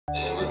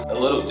It was a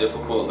little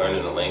difficult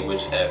learning the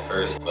language at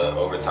first, but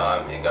over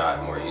time it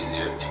got more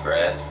easier to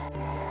grasp.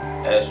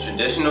 As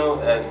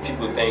traditional as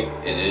people think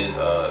it is,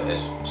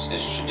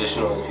 as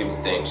traditional as people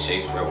think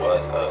Shakespeare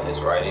was, his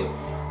writing,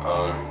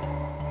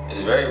 it's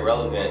very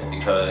relevant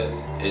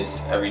because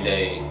it's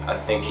everyday. I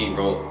think he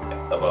wrote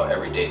about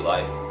everyday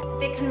life.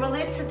 They can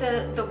relate to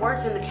the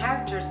words and the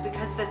characters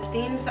because the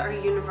themes are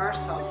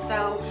universal.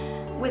 So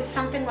with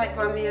something like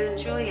Romeo and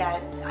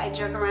Juliet, I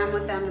joke around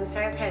with them and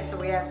say, okay, so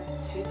we have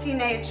two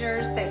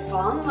teenagers, they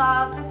fall in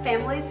love, the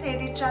families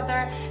hate each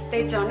other,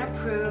 they don't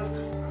approve.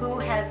 Who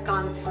has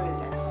gone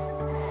through this?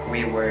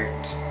 We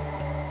worked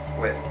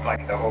with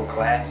like the whole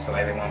class, so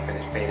everyone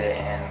participated,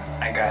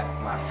 and I got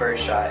my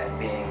first shot at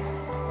being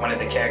one of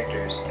the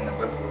characters in the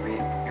book we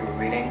were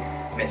reading,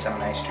 Midsummer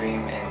Night's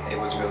Dream, and it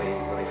was really,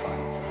 really fun.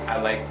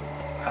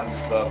 I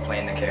just love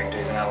playing the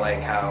characters, and I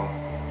like how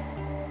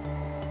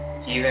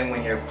even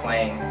when you're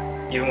playing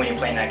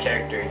that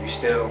character, you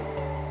still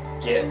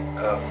get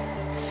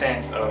a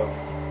sense of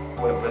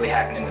what really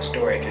happened in the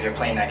story because you're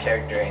playing that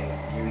character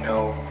and you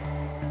know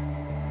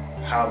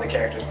how the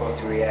character is supposed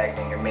to react,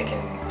 and you're making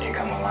it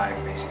come alive,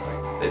 basically.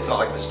 It's not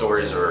like the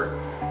stories are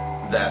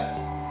that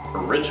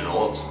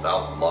original. It's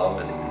about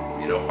love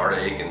and, you know,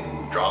 heartache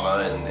and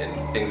drama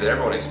and things that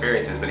everyone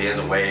experiences, but he has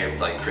a way of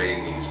like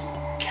creating these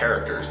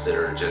characters that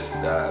are just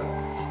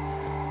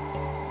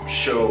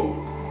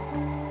show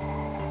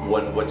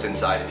what's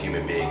inside of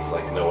human beings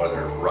like no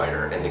other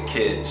writer, and the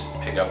kids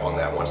pick up on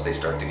that once they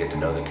start to get to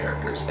know the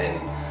characters. And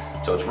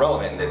so it's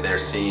relevant that they're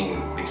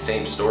seeing these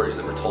same stories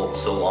that were told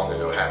so long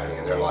ago happening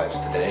in their lives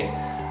today.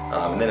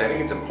 And then I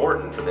think it's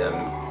important for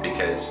them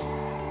because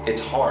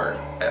it's hard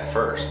at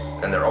first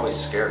and they're always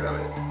scared of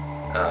it.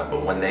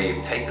 But when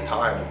they take the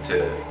time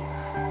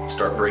to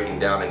start breaking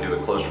down and do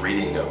a close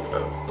reading of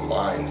the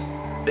lines,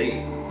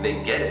 they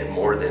get it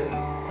more than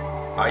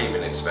I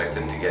even expect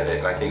them to get it,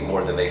 and I think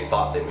more than they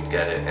thought they would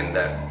get it, and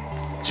that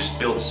just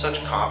builds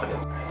such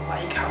confidence. I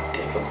like how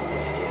difficult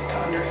it is to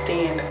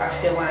understand. I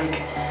feel like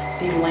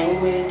the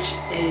language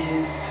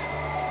is,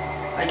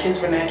 like his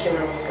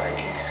vernacular was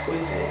like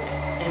exquisite,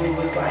 and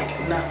it was like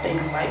nothing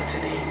like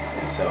today's.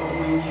 And so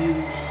when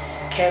you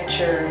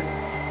capture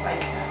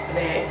like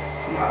that,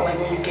 like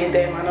when you get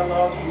that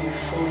monologue and you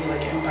fully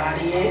like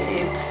embody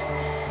it,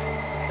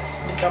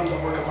 it becomes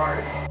a work of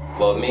art.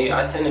 Well, me,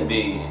 I tend to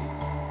be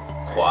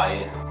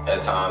quiet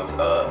at times.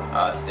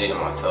 I stay to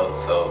myself,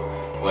 so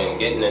when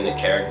getting into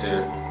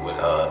character with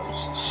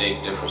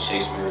different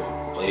Shakespeare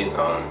plays,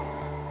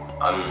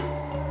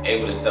 I'm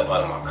able to step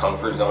out of my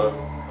comfort zone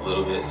a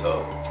little bit,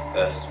 so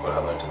that's what I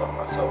learned about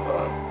myself.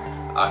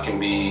 I can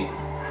be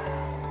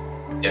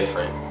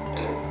different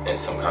in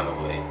some kind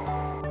of way.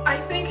 I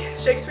think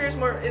Shakespeare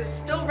is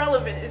still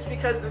relevant is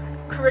because the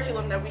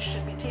curriculum that we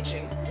should be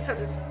teaching, because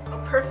it's a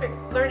perfect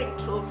learning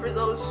tool for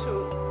those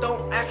who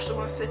don't actually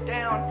want to sit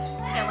down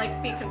and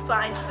like be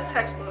confined to the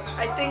textbook.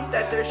 I think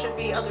that there should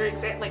be other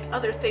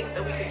other things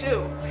that we could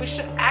do. We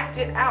should act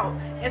it out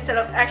instead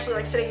of actually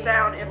like sitting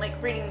down and like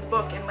reading the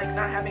book and like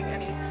not having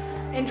any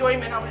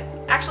enjoyment of it.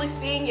 Actually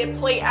seeing it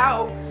play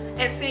out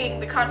and seeing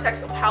the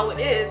context of how it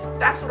is,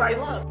 that's what I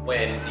love.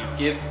 When you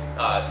give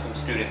some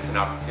students an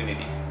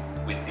opportunity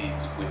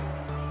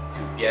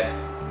to get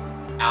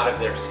out of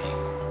their seat,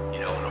 you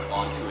know, and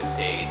onto a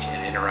stage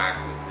and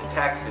interact with the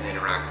text and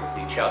interact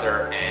with each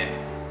other, and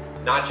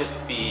not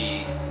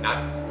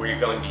where you're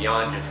going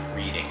beyond just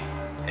reading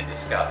and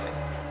discussing,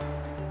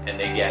 and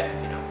they get,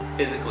 you know,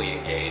 physically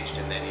engaged,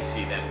 and then you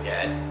see them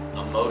get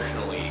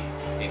emotionally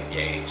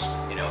engaged.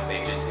 You know,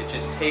 the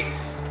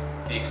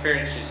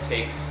experience just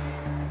takes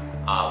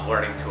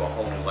learning to a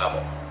whole new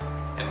level.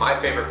 And my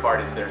favorite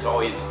part is there's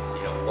always,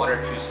 you know, one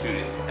or two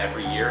students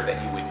every year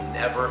that you would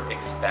never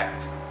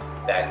expect,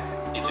 that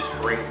it just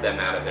brings them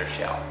out of their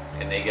shell.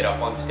 And they get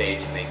up on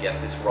stage and they get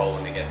this role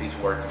and they get these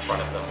words in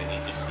front of them, and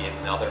you just see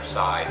another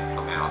side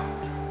come out.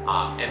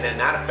 And then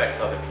that affects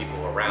other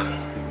people around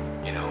them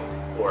who, you know,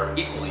 who are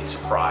equally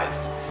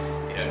surprised,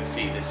 you know, to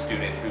see this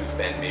student who's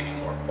been maybe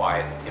more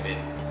quiet and timid,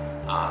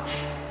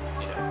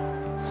 you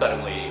know,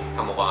 suddenly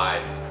come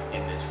alive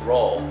in this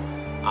role.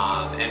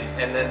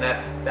 And then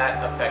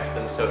that affects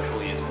them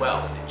socially as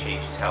well, and it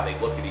changes how they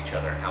look at each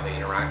other and how they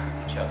interact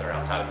with each other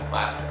outside of the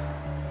classroom.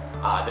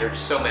 There are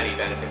just so many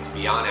benefits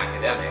beyond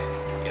academic,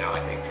 you know,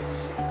 I think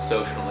just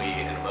socially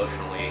and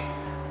emotionally,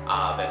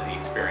 that the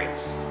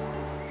experience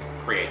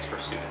creates for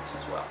students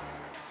as well.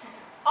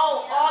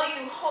 Oh, all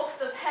you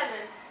hosts of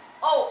heaven,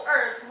 oh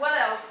earth, what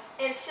else?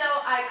 And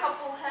shall I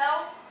couple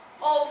hell?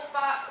 Oh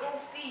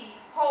fee,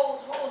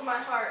 hold my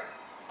heart,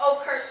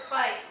 oh cursed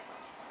spite,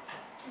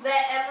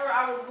 that ever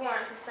I was born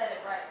to set it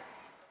right.